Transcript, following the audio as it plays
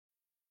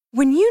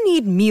When you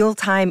need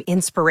mealtime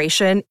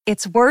inspiration,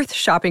 it's worth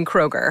shopping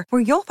Kroger,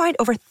 where you'll find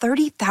over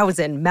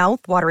 30,000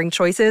 mouth-watering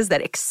choices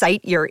that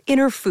excite your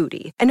inner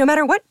foodie. And no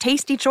matter what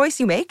tasty choice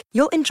you make,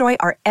 you'll enjoy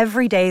our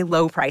everyday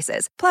low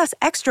prices, plus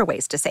extra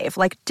ways to save,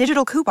 like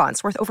digital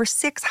coupons worth over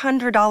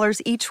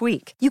 $600 each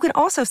week. You can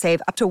also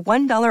save up to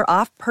 $1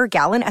 off per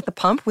gallon at the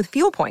pump with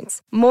fuel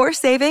points. More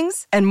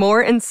savings and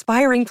more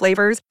inspiring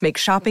flavors make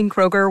shopping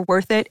Kroger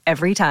worth it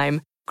every time.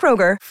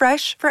 Kroger,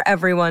 fresh for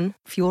everyone.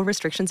 Fuel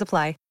restrictions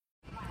apply.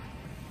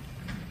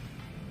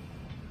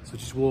 So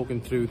just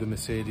walking through the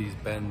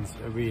Mercedes-Benz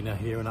Arena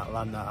here in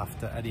Atlanta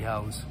after Eddie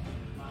Howe's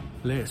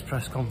latest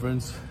press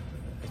conference.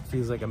 It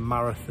feels like a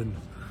marathon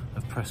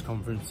of press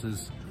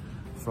conferences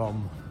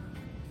from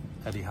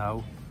Eddie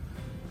Howe.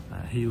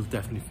 He'll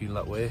definitely feel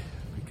that way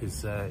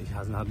because he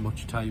hasn't had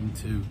much time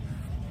to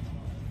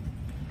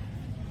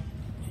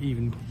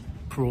even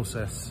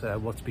process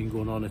what's been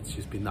going on. It's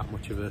just been that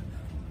much of a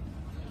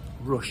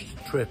rushed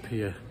trip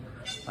here,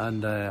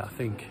 and I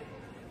think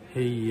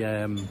he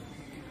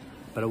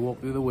better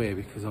walk the other way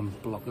because I'm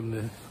blocking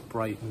the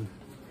Brighton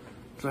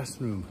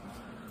dressing room.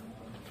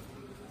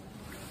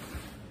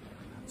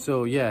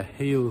 So yeah,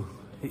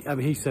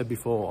 he said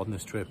before on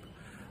this trip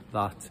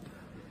that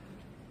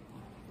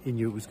he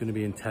knew it was going to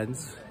be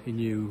intense. He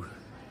knew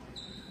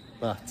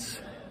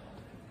that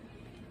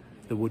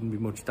there wouldn't be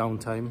much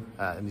downtime,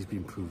 and he's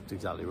been proved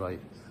exactly right.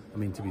 I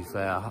mean, to be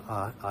fair,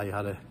 I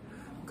had a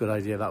good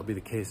idea that would be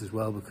the case as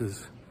well,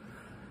 because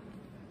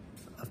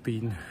I've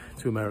been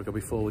to America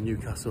before with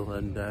Newcastle,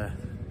 and there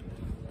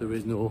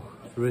is no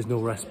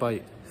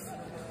respite.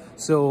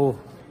 So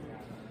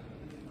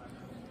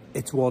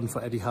it's one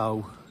for Eddie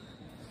Howe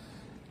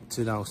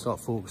to now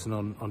start focusing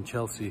on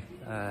Chelsea.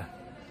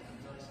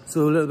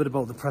 So a little bit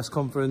about the press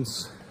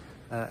conference.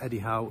 Eddie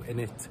Howe in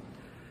it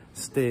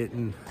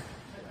stating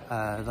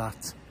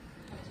that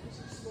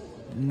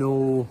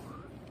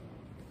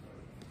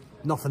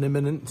nothing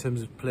imminent in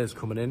terms of players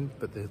coming in,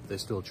 but they're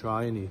still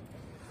trying. He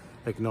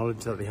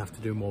acknowledged that they have to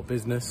do more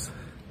business,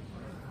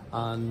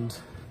 and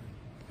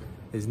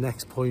his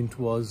next point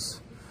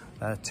was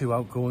 2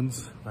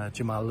 outgoings,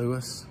 Jamal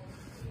Lewis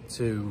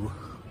to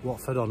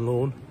Watford on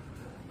loan,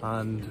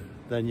 and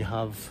then you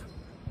have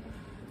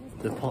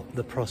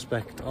the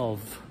prospect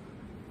of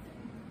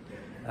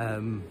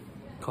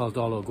Carl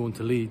Darlow going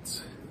to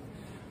Leeds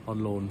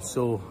on loan.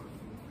 So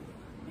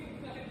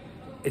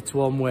it's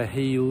one where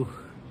he'll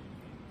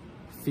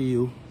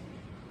feel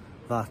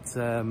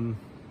that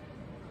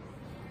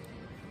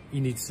he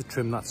needs to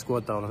trim that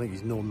squad down. I think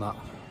he's known that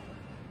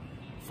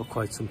for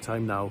quite some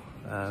time now.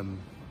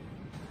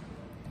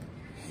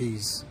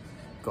 He's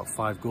got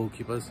 5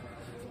 goalkeepers.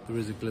 There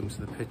is a glimpse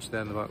of the pitch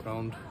there in the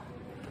background.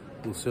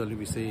 We'll certainly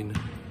be seeing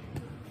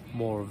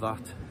more of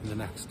that in the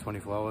next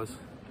 24 hours.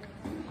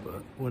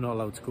 But we're not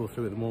allowed to go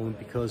through at the moment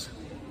because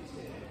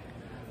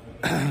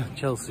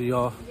Chelsea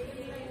are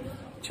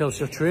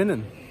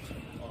training.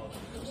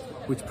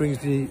 Which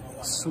brings me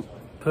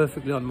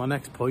perfectly on my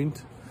next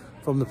point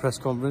from the press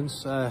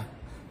conference.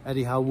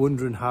 Eddie Howe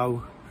wondering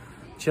how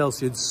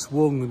Chelsea had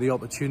swung the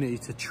opportunity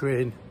to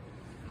train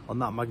on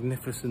that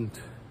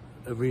magnificent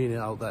arena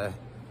out there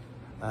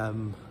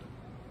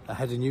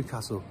ahead of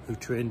Newcastle, who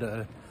trained at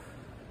a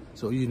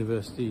sort of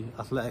university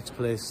athletics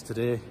place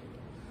today.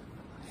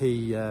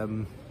 He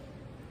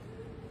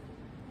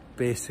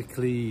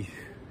basically,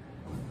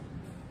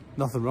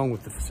 nothing wrong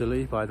with the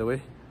facility, by the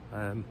way.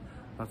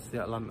 That's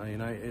the Atlanta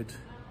United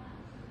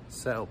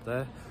setup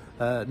there.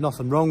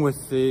 Nothing wrong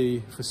with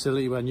the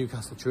facility where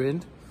Newcastle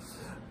trained,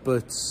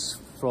 but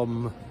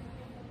from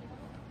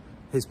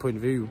his point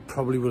of view,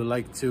 probably would have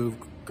liked to have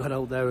got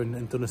out there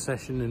and done a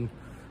session in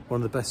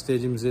one of the best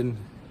stadiums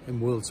in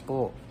world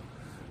sport,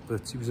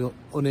 but he was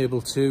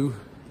unable to,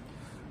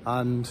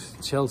 and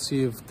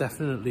Chelsea have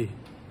definitely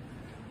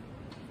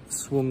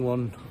swung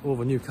one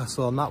over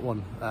Newcastle on that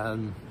one.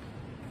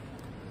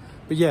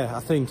 But yeah, I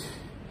think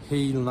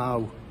he'll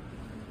now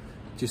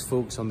just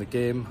focus on the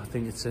game. I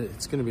think it's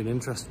going to be an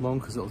interesting one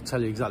because it'll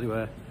tell you exactly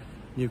where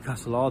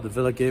Newcastle are. The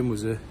Villa game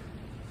was a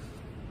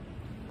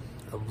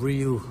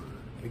real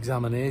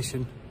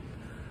examination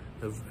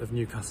of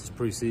Newcastle's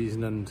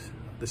pre-season and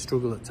the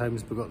struggle at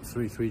times, but got the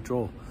 3-3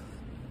 draw.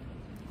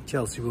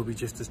 Chelsea will be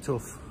just as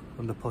tough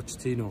under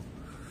Pochettino,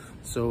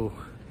 so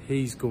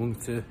he's going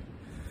to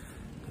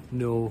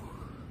know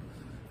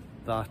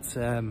that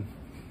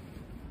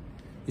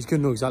he's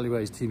going to know exactly where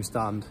his team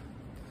stand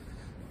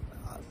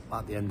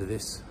at the end of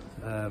this.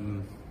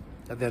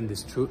 At the end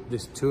of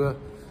this tour,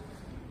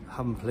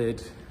 having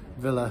played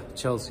Villa,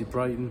 Chelsea,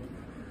 Brighton,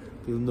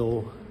 you'll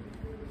know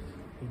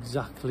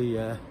exactly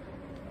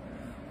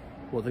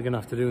what they're going to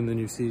have to do in the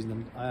new season.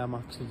 And I am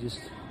actually just,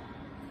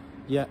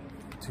 yeah,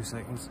 2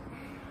 seconds.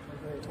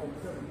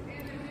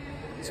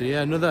 So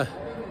yeah, another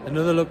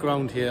look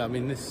around here. I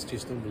mean, this is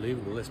just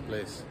unbelievable, this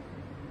place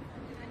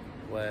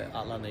where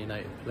Atlanta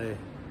United play.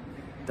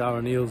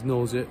 Darren Eales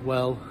knows it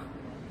well.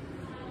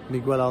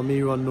 Miguel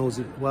Almiron knows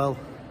it well.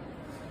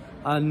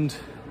 And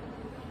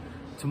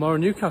tomorrow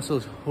Newcastle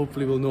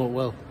hopefully will know it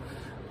well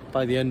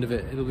by the end of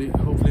it. It'll be,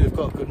 hopefully they've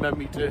got a good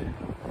memory to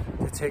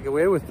take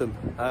away with them.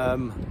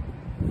 I've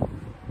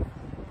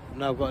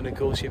now got to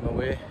negotiate my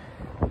way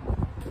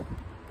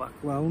back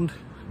round.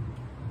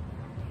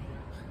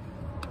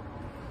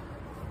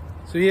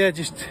 So yeah,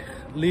 just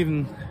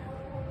leaving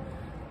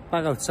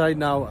back outside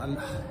now, and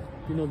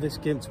you know this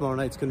game tomorrow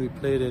night is going to be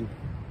played in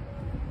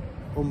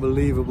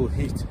unbelievable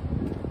heat.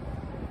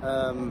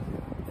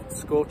 It's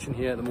scorching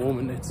here at the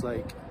moment. It's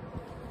like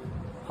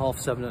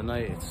 7:30 at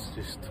night. It's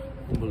just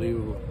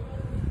unbelievable.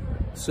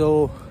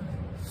 So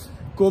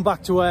going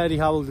back to where Eddie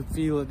Howe will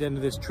feel at the end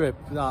of this trip,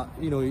 that,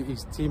 you know,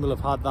 his team will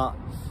have had that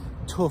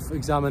tough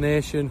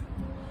examination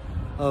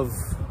of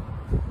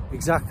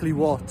exactly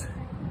what,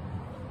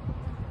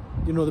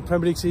 you know, the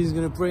Premier League season is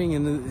going to bring,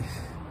 and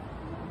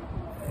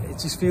it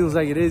just feels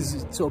like it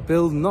is sort of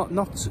building.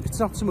 It's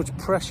not so much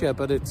pressure,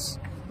 but it's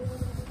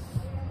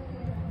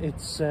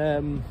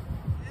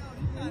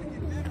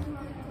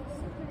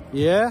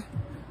yeah.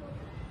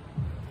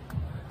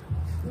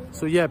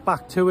 So yeah,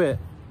 back to it.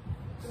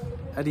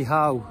 Eddie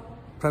Howe,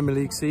 Premier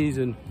League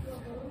season.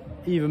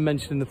 Even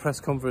mentioned in the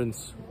press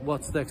conference,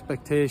 what's the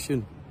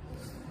expectation?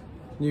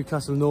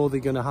 Newcastle know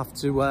they're going to have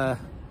to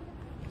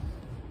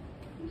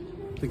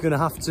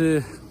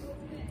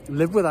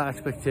live with that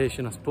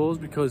expectation, I suppose,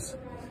 because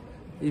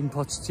even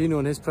Pochettino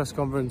in his press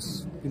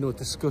conference, you know,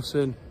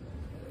 discussing,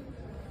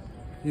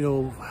 you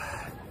know,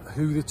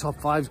 who the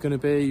top 5 is going to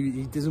be.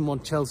 He doesn't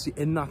want Chelsea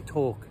in that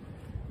talk.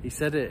 He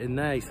said it in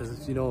there. He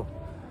says, you know,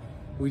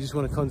 we just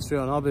want to concentrate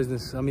on our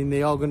business. I mean,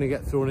 they are going to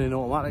get thrown in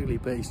automatically,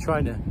 but he's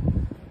trying to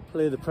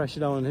play the pressure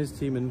down on his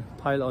team and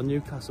pile it on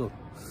Newcastle.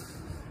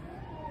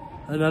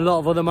 And a lot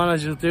of other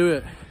managers do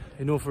it.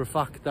 You know for a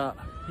fact that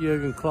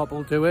Jurgen Klopp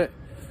will do it.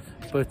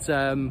 But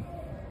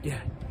yeah,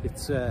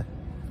 it's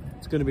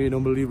going to be an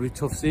unbelievably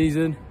tough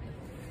season.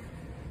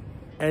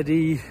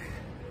 Eddie,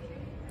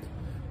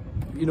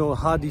 you know,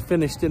 had he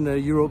finished in the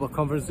Europa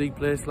Conference League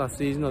place last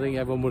season, I think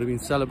everyone would have been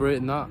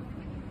celebrating that.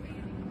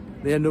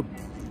 They end up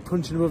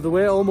punching above the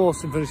weight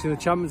almost and finishing the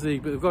Champions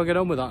League, but they've got to get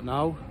on with that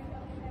now.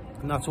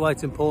 And that's why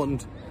it's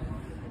important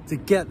to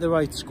get the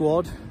right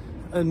squad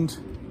and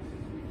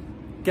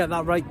get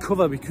that right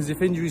cover, because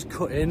if injuries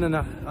cut in, and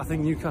I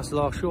think Newcastle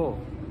are short,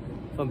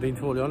 if I'm being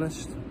totally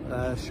honest,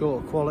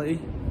 short of quality.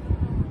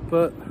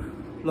 But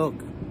look,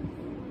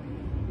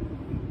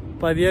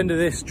 by the end of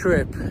this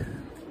trip,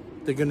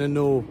 they're going to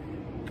know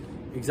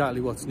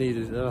exactly what's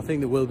needed, and I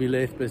think there will be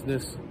late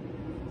business.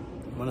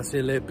 When I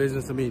say late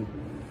business, I mean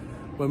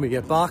when we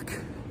get back,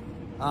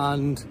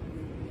 and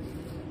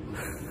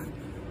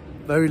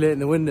very late in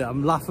the winter.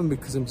 I'm laughing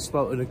because I'm just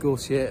about to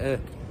negotiate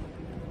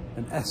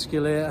an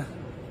escalator.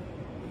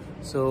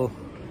 So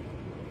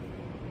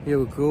here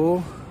we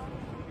go,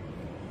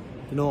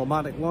 an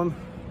automatic one.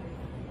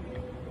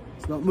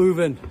 It's not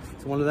moving,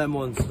 it's one of them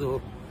ones,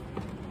 so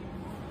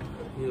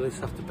you'll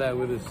just have to bear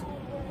with us.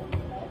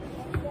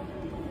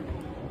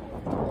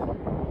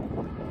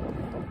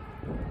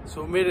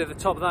 So we made it at the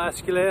top of that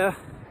escalator.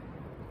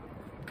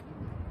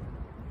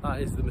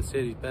 That is the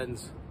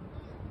Mercedes-Benz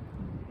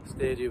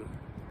Stadium.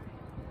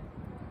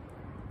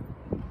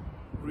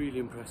 Really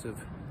impressive.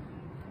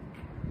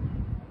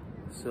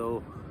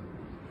 So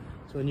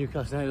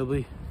Newcastle United will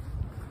be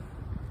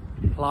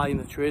plying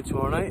the trade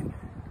tomorrow night.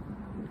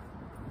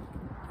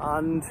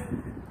 And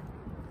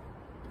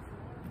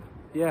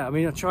yeah, I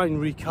mean, I'll try and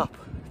recap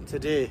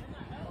today.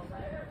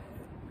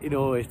 You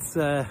know, it's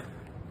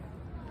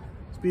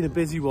been a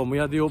busy one. We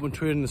had the open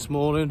training this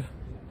morning.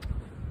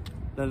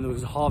 Then there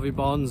was Harvey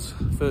Barnes'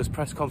 first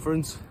press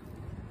conference,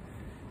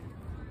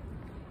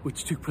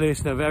 which took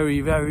place in a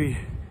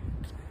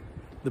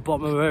the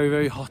bottom of a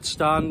very hot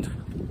stand.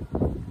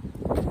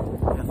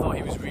 I thought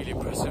he was really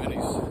impressive in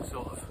his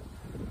sort of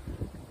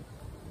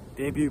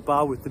debut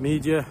bow with the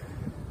media.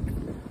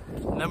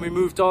 And then we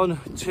moved on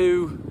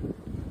to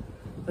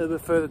a little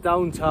bit further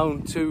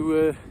downtown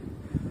to a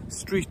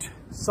street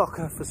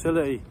soccer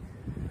facility,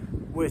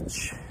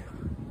 which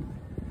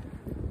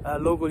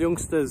local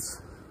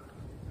youngsters,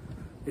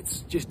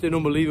 it's just an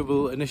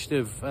unbelievable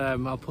initiative.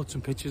 I'll put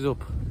some pictures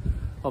up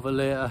of it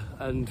later.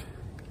 And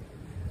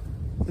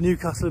the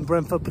Newcastle and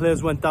Brentford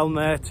players went down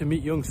there to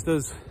meet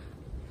youngsters,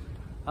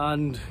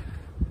 and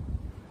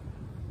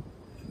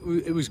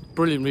it was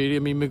brilliant really. I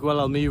mean, Miguel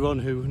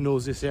Almiron, who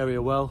knows this area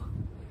well,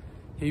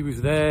 he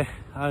was there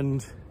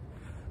and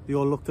they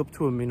all looked up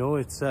to him, you know.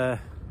 It's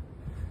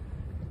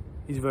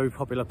he's a very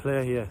popular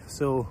player here,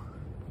 so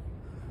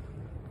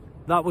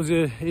that was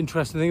an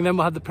interesting thing. Then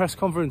we had the press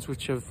conference,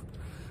 which I've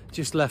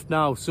just left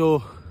now.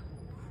 So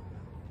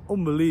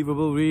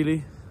unbelievable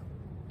really.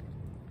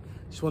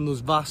 It's one of those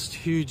vast,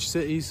 huge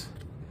cities,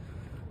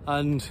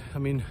 and I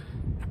mean,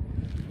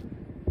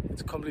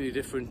 it's completely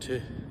different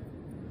to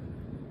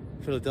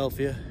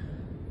Philadelphia,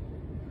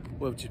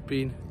 where we've just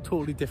been.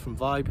 Totally different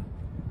vibe,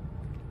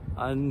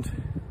 and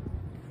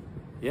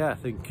yeah, I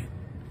think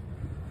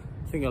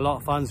a lot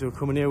of fans who are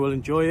coming here will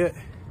enjoy it.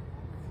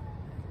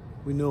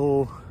 We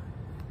know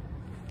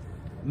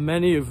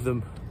many of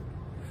them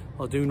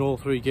are doing all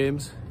 3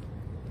 games,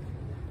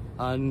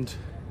 and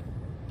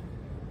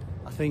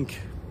I think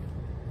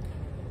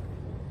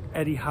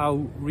Eddie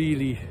Howe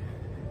really,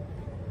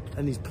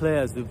 and these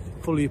players, they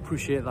fully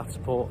appreciate that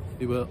support.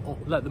 They were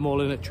let them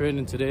all in at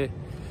training today,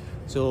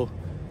 so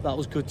that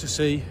was good to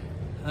see.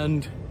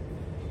 And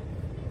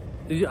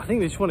I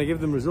think they just want to give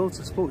them results.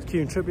 I spoke to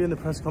Kieran Trippier in the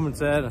press conference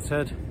there, and I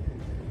said,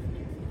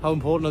 how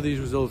important are these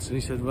results? And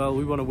he said, well,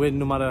 we want to win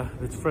no matter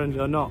if it's friendly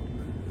or not.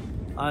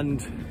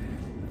 And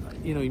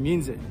you know, he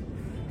means it.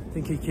 I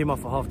think he came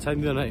off at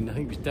half-time the other night, and I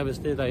think he was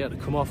devastated that he had to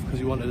come off because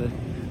he wanted to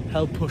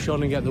help push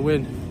on and get the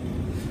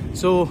win.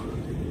 So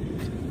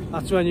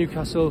that's where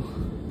Newcastle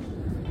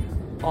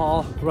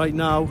are right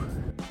now.